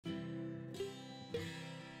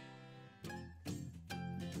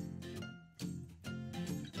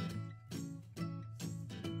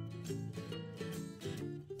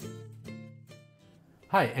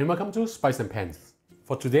Hi and welcome to Spice and Pans.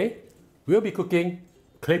 For today, we'll be cooking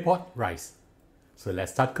Claypot rice. So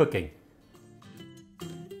let's start cooking.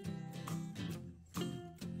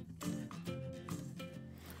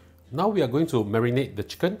 Now we are going to marinate the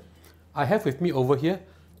chicken. I have with me over here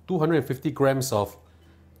 250 grams of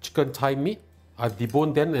chicken thigh meat. I've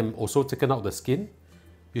deboned them and also taken out the skin.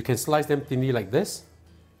 You can slice them thinly like this.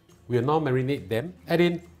 We will now marinate them. Add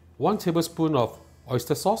in 1 tablespoon of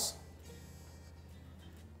oyster sauce,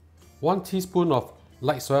 1 teaspoon of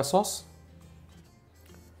light soy sauce,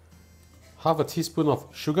 half a teaspoon of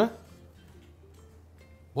sugar,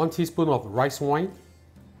 1 teaspoon of rice wine.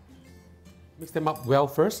 Mix them up well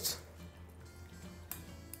first.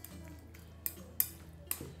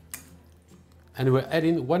 And we'll add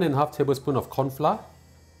in 1.5 tablespoon of cornflour.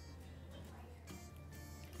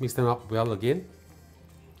 Mix them up well again.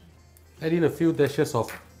 Add in a few dashes of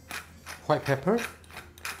white pepper.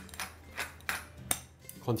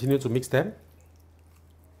 Continue to mix them.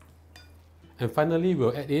 And finally,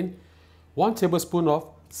 we'll add in 1 tablespoon of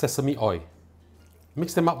sesame oil.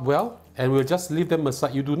 Mix them up well and we'll just leave them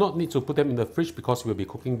aside. You do not need to put them in the fridge because we'll be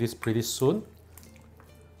cooking this pretty soon.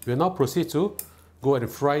 We'll now proceed to go and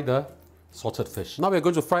fry the salted fish. Now we're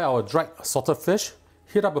going to fry our dried salted fish.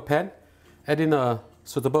 Heat up a pan, add in a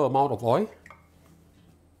suitable amount of oil.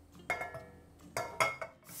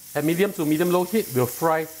 At medium to medium-low heat, we'll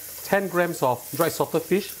fry 10 grams of dried salted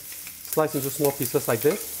fish, sliced into small pieces like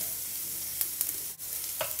this.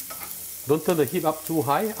 Don't turn the heat up too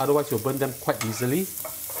high, otherwise you'll burn them quite easily.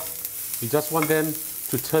 You just want them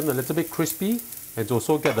to turn a little bit crispy and to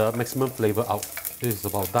also get the maximum flavor out. This is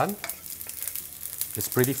about done. It's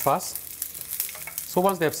pretty fast. So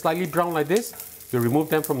once they have slightly brown like this, we'll remove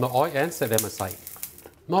them from the oil and set them aside.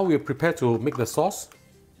 Now we'll prepare to make the sauce.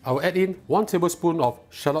 I will add in 1 tablespoon of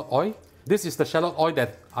shallot oil. This is the shallot oil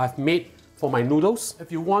that I've made for my noodles.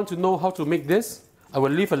 If you want to know how to make this, I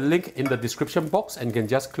will leave a link in the description box and you can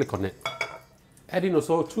just click on it. Add in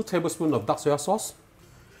also 2 tablespoons of dark soy sauce.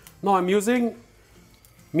 Now I'm using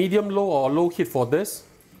medium-low or low heat for this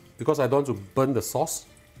because I don't want to burn the sauce.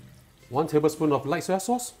 1 tablespoon of light soy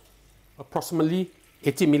sauce, approximately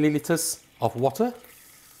 80 milliliters of water,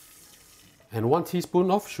 and 1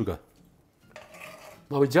 teaspoon of sugar.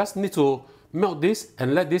 Now we just need to melt this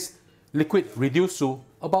and let this liquid reduce to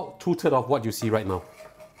about 2/3 of what you see right now.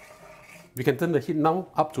 We can turn the heat now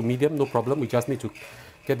up to medium, no problem. We just need to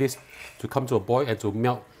get this to come to a boil and to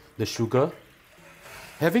melt the sugar.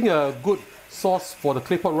 Having a good sauce for the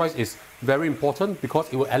Claypot rice is very important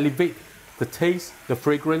because it will elevate the taste, the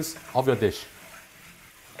fragrance of your dish.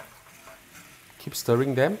 Keep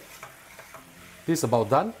stirring them. This is about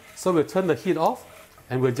done. So we'll turn the heat off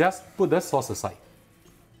and we'll just put the sauce aside.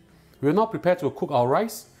 We're now prepared to cook our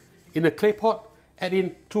rice. In the clay pot, add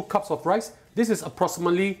in 2 cups of rice. This is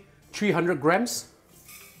approximately 300 grams.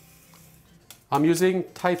 I'm using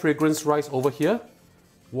Thai fragrance rice over here.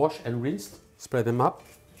 Washed and rinsed. Spread them up.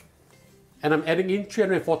 And I'm adding in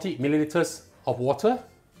 340 milliliters of water.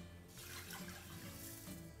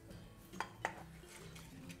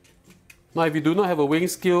 Now if you do not have a weighing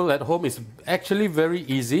scale at home, it's actually very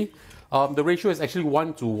easy. The ratio is actually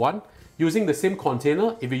 1:1. Using the same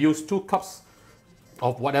container, if you use 2 cups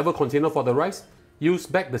of whatever container for the rice, use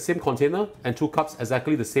back the same container and 2 cups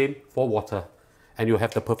exactly the same for water. And you'll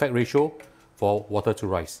have the perfect ratio for water to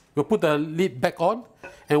rice. We'll put the lid back on,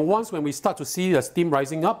 and when we start to see the steam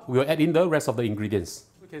rising up, we'll add in the rest of the ingredients.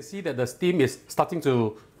 We can see that the steam is starting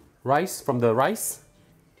to rise from the rice.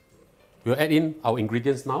 We'll add in our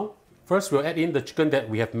ingredients now. First, we'll add in the chicken that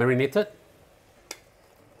we have marinated.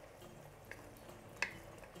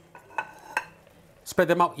 Spread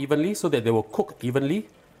them out evenly so that they will cook evenly.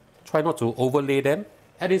 Try not to overlay them.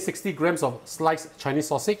 Add in 60 grams of sliced Chinese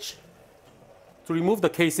sausage. To remove the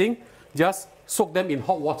casing, just soak them in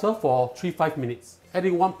hot water for 3-5 minutes. Add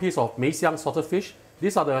in 1 piece of mei xiang salted fish.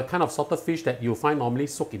 These are the kind of salted fish that you find normally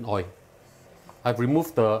soaked in oil. I've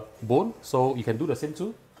removed the bone, so you can do the same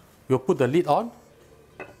too. We'll put the lid on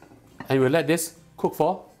and we'll let this cook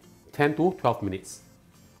for 10 to 12 minutes.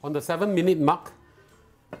 On the 7-minute mark,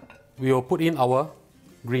 we will put in our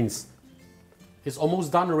greens. It's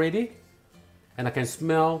almost done already, and I can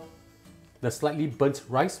smell the slightly burnt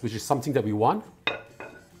rice, which is something that we want.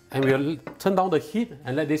 And we'll turn down the heat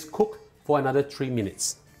and let this cook for another 3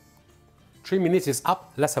 minutes. 3 minutes is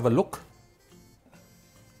up. Let's have a look.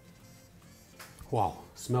 Wow,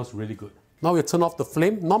 smells really good. Now we'll turn off the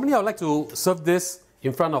flame. Normally I would like to serve this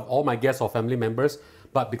in front of all my guests or family members,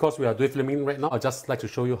 but because we are doing filming right now, I'd just like to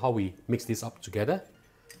show you how we mix this up together.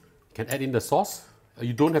 You can add in the sauce.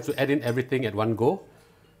 You don't have to add in everything at one go.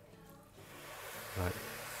 Right.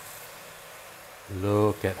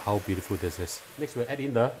 Look at how beautiful this is. Next we'll add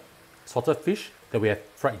in the salted fish that we have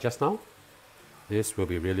fried just now. This will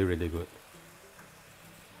be really, really good.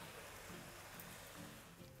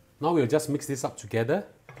 Now we'll just mix this up together.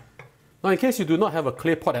 Now in case you do not have a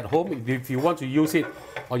clay pot at home, if you want to use it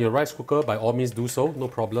on your rice cooker, by all means do so, no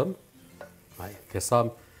problem. Right, there's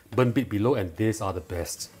some burnt bit below and these are the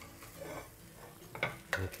best.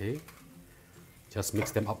 Okay, just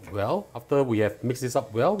mix them up well. After we have mixed this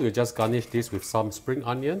up well, we'll just garnish this with some spring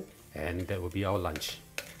onion and that will be our lunch.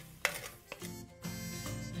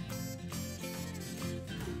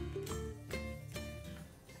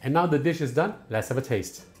 And now the dish is done, let's have a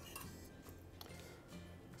taste.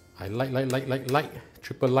 I like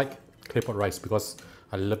triple like Claypot rice because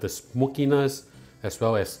I love the smokiness as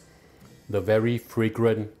well as the very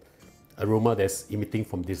fragrant aroma that's emitting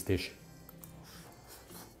from this dish.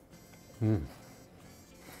 You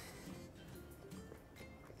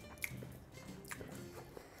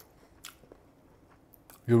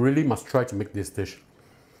really must try to make this dish.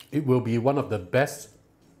 It will be one of the best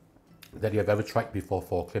that you have ever tried before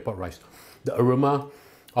for Claypot rice. The aroma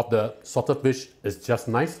of the salted fish is just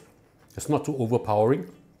nice. It's not too overpowering.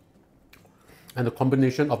 And the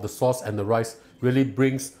combination of the sauce and the rice really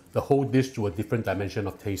brings the whole dish to a different dimension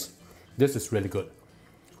of taste. This is really good.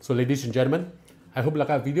 So ladies and gentlemen, I hope you like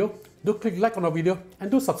our video. Do click like on our video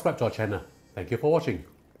and do subscribe to our channel. Thank you for watching.